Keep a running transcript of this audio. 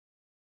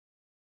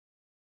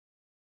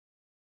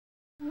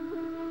I've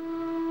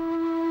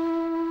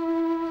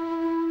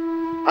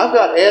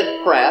got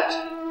Ed Pratt,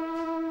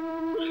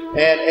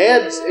 and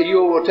Ed,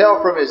 you will tell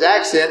from his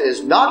accent,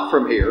 is not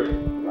from here,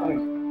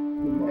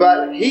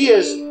 but he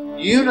is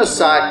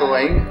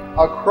unicycling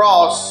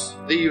across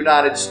the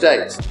United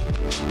States.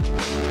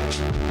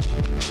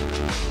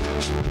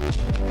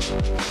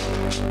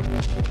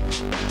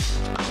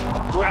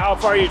 How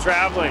far are you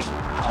traveling?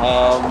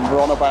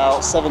 We're on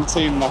about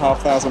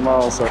 17,500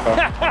 miles so far.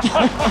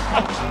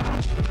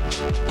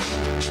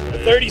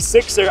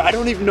 36er, I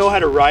don't even know how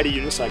to ride a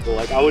unicycle.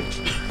 Like I would,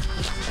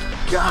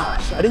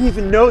 gosh, I didn't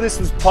even know this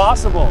was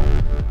possible.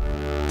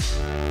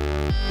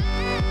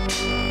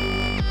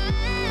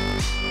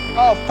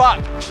 Oh,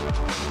 fuck!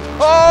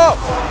 Oh!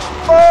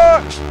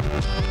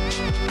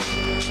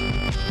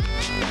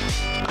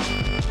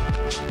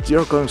 Fuck!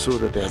 You're going through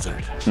the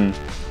desert,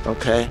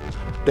 okay?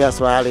 Death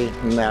Valley,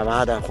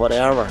 Nevada,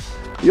 whatever.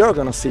 You're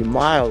gonna see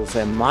miles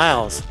and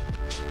miles.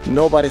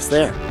 Nobody's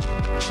there.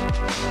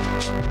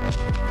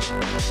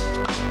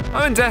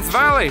 I'm in Death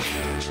Valley.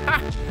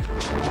 Ha.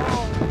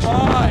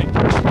 Oh my!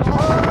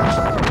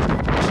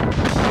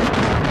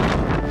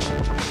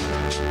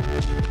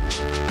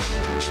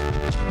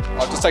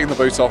 I've just taken the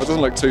boot off. It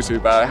doesn't look too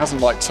bad. It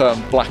hasn't like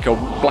turned black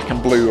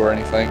and blue or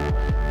anything.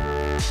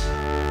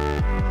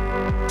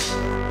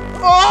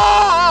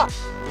 Ah!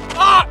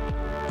 Ah!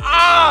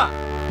 Ah!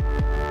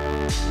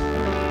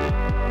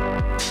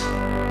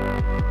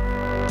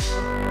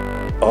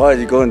 Oh,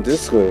 you're going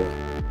this way.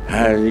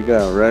 You're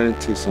gonna run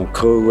into some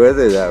cold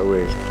weather that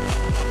way.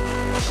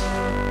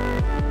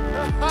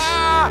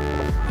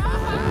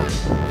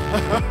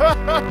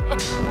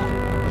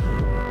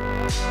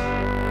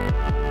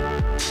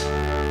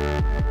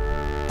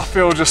 I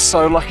feel just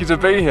so lucky to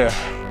be here.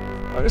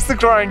 It's the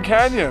Grand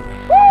Canyon.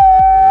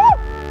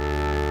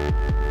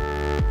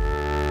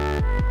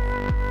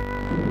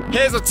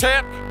 Here's a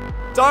tip.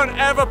 Don't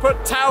ever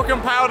put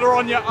talcum powder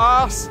on your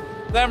ass,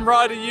 then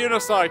ride a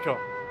unicycle.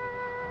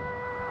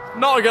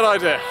 Not a good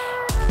idea.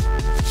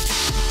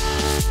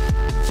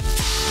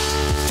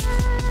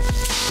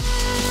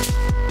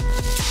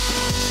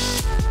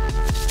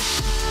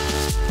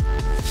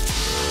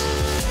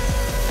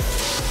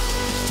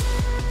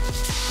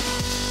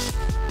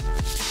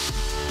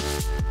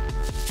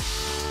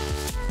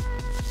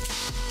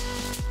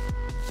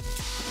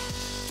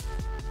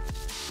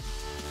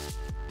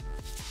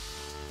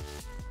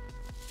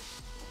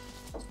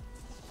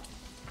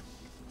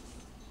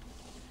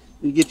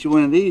 You get you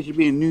one of these, you'll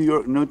be in New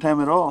York in no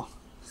time at all.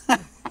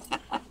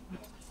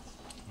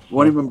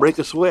 Won't even break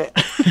a sweat.